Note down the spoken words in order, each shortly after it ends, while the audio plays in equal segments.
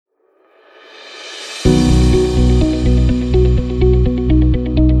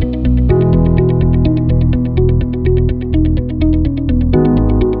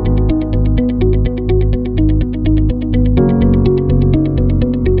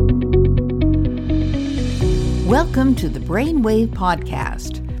Welcome to the Brainwave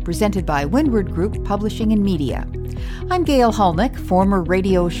Podcast, presented by Windward Group Publishing and Media. I'm Gail Hulnick, former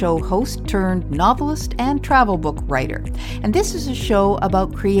radio show host turned novelist and travel book writer, and this is a show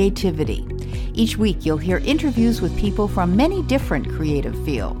about creativity. Each week you'll hear interviews with people from many different creative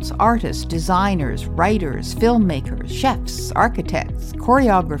fields: artists, designers, writers, filmmakers, chefs, architects,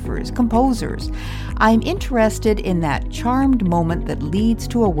 choreographers, composers. I'm interested in that charmed moment that leads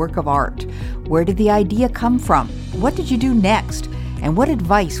to a work of art. Where did the idea come from? What did you do next? And what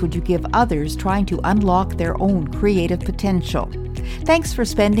advice would you give others trying to unlock their own creative potential? Thanks for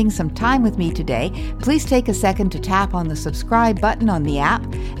spending some time with me today. Please take a second to tap on the subscribe button on the app.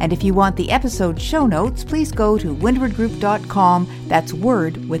 And if you want the episode show notes, please go to windwardgroup.com. That's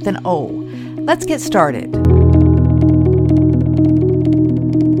word with an O. Let's get started.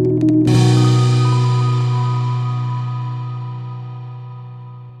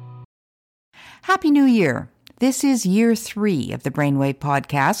 Happy New Year. This is year 3 of the Brainwave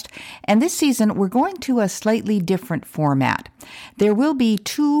Podcast, and this season we're going to a slightly different format. There will be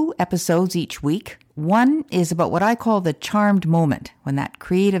 2 episodes each week. One is about what I call the charmed moment, when that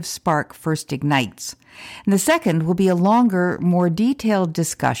creative spark first ignites. And the second will be a longer, more detailed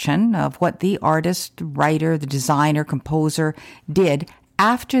discussion of what the artist, the writer, the designer, composer did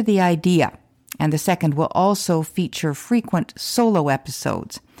after the idea. And the second will also feature frequent solo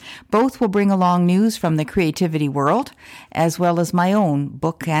episodes. Both will bring along news from the creativity world, as well as my own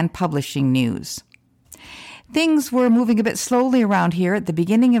book and publishing news. Things were moving a bit slowly around here at the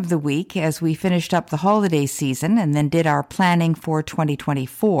beginning of the week as we finished up the holiday season and then did our planning for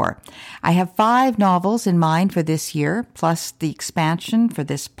 2024. I have 5 novels in mind for this year, plus the expansion for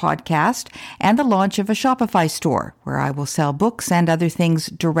this podcast and the launch of a Shopify store where I will sell books and other things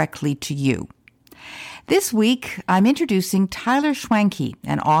directly to you. This week, I'm introducing Tyler Schwanke,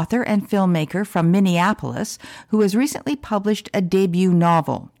 an author and filmmaker from Minneapolis who has recently published a debut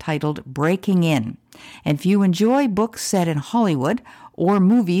novel titled Breaking In. And if you enjoy books set in Hollywood or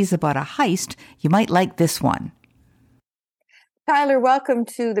movies about a heist, you might like this one. Tyler, welcome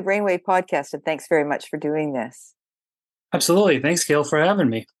to the Brainwave Podcast, and thanks very much for doing this. Absolutely. Thanks, Gail, for having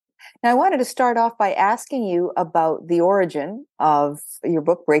me. Now, I wanted to start off by asking you about the origin of your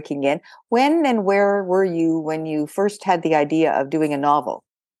book, Breaking In. When and where were you when you first had the idea of doing a novel?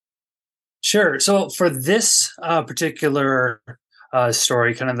 Sure. So for this particular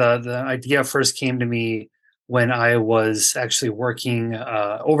story, kind of the idea first came to me when I was actually working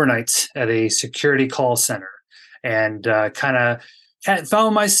overnight at a security call center, and kind of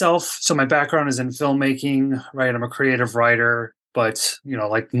found myself. So my background is in filmmaking, right? I'm a creative writer. But,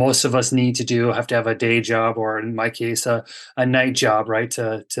 like most of us need to do, have to have a day job, or in my case, a night job, right,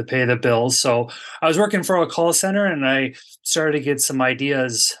 to pay the bills. So I was working for a call center, and I started to get some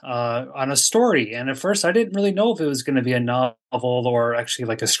ideas on a story. And at first, I didn't really know if it was going to be a novel or actually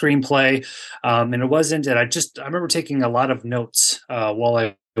like a screenplay. And it wasn't. And I remember taking a lot of notes while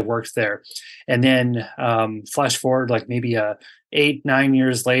I worked there. And then flash forward like maybe 8-9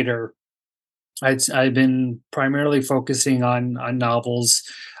 years later, I've been primarily focusing on novels.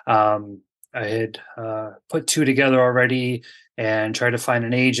 I had put 2 together already and tried to find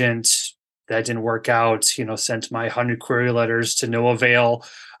an agent. That didn't work out. Sent my 100 query letters to no avail,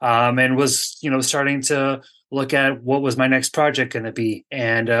 and was starting to look at what was my next project going to be.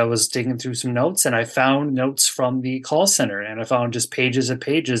 And I was digging through some notes, and I found notes from the call center, and I found just pages and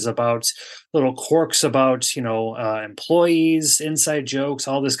pages about little quirks about, employees, inside jokes,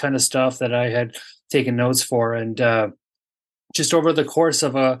 all this kind of stuff that I had taken notes for. And just over the course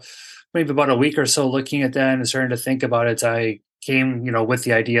of maybe about a week or so looking at that and starting to think about it, I came, with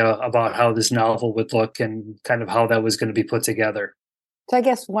the idea about how this novel would look and kind of how that was going to be put together. So I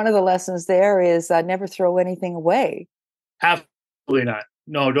guess one of the lessons there is never throw anything away. Absolutely not.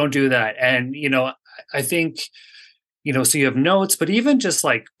 No, don't do that. And, I think, so you have notes, but even just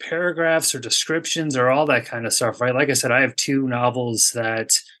like paragraphs or descriptions or all that kind of stuff, right? Like I said, I have 2 novels that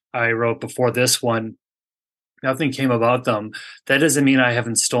I wrote before this one. Nothing came about them. That doesn't mean I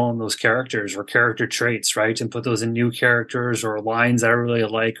haven't stolen those characters or character traits, right? And put those in new characters or lines I really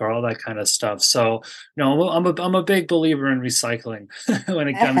like or all that kind of stuff. So, no, I'm a big believer in recycling when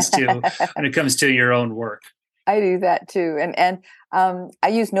it comes to your own work. I do that too, and I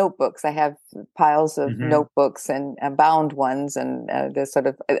use notebooks. I have piles of notebooks and bound ones, and this sort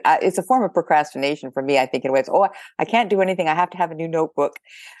of it's a form of procrastination for me. I think in ways. I can't do anything. I have to have a new notebook.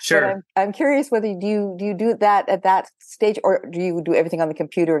 Sure. But I'm curious whether do you do that at that stage, or do you do everything on the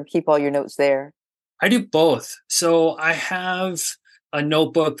computer and keep all your notes there? I do both. So I have a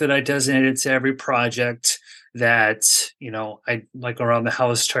notebook that I designated to every project. that, I like around the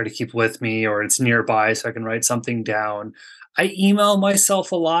house try to keep with me, or it's nearby so I can write something down. I email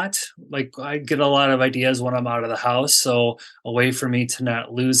myself a lot. Like I get a lot of ideas when I'm out of the house. So a way for me to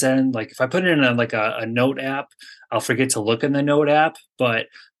not lose end. Like if I put it in a note app, I'll forget to look in the note app. But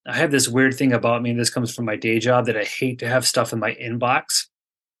I have this weird thing about me, and this comes from my day job, that I hate to have stuff in my inbox.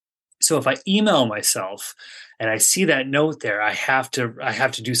 So if I email myself and I see that note there, I have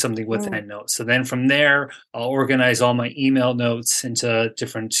to do something with that note. So then from there, I'll organize all my email notes into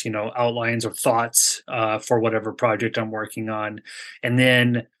different, outlines or thoughts for whatever project I'm working on. And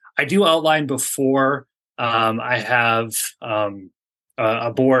then I do outline before. I have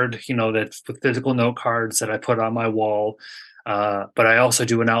a board, that's with physical note cards that I put on my wall. But I also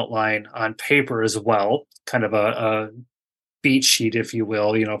do an outline on paper as well, kind of a beat sheet, if you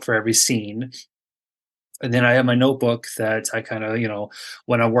will, for every scene. And then I have my notebook that I kind of,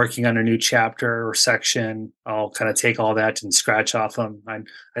 when I'm working on a new chapter or section, I'll kind of take all that and scratch off them. I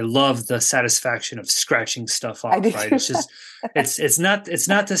love the satisfaction of scratching stuff off, right? It's just, it's not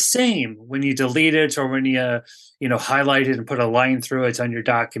the same when you delete it or when you highlight it and put a line through it on your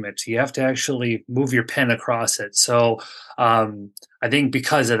document. You have to actually move your pen across it. So I think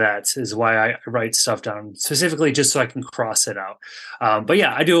because of that is why I write stuff down specifically, just so I can cross it out. But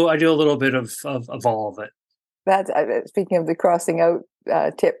yeah, I do a little bit of all of it. That's speaking of the crossing out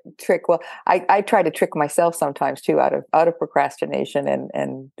trick. Well, I try to trick myself sometimes too, out of procrastination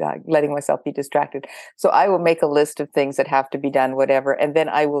and letting myself be distracted. So I will make a list of things that have to be done, whatever, and then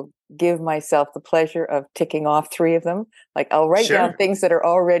I will give myself the pleasure of ticking off 3 of them. Like I'll write down things that are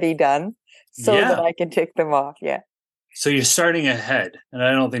already done so that I can tick them off. Yeah. So you're starting ahead, and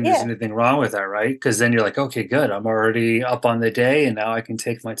I don't think there's anything wrong with that, right? Because then you're like, okay, good. I'm already up on the day, and now I can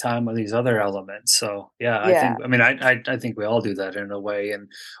take my time on these other elements. So I think we all do that in a way, and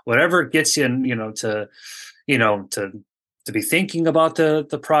whatever gets you, to be thinking about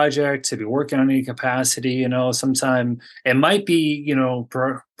the project, to be working on any capacity, sometime it might be,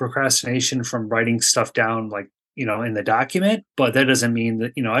 procrastination from writing stuff down, like, in the document, but that doesn't mean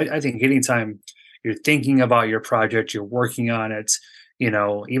that, I think anytime you're thinking about your project, you're working on it,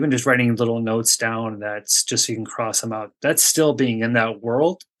 even just writing little notes down, that's just so you can cross them out. That's still being in that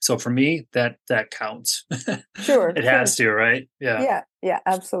world. So for me, that counts. Sure. It has to, right? Yeah. Yeah,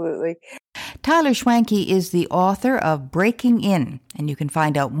 absolutely. Tyler Schwanke is the author of Breaking In, and you can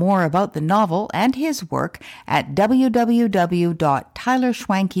find out more about the novel and his work at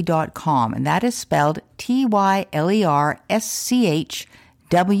www.tylerschwanke.com, and that is spelled TYLERSCHWANKE.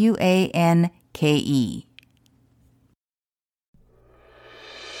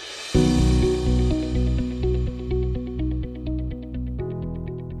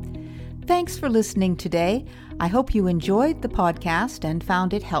 Thanks for listening today. I hope you enjoyed the podcast and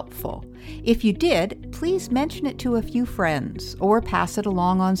found it helpful. If you did, please mention it to a few friends or pass it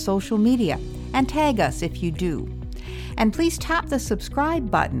along on social media and tag us if you do. And please tap the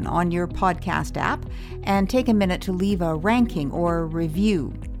subscribe button on your podcast app and take a minute to leave a ranking or a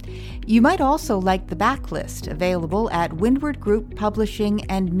review. You might also like the backlist available at Windward Group Publishing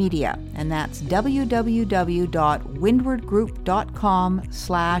and Media, and that's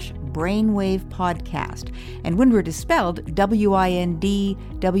www.windwardgroup.com/brainwave podcast. And Windward is spelled WINDWORD.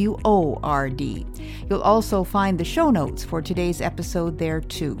 You'll also find the show notes for today's episode there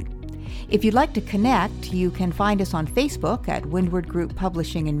too. If you'd like to connect, you can find us on Facebook at Windward Group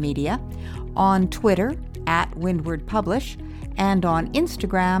Publishing and Media, on Twitter at Windward Publish, and on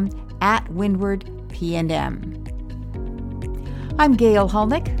Instagram at Windward P&M. I'm Gail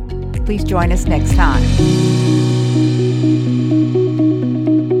Hulnick. Please join us next time.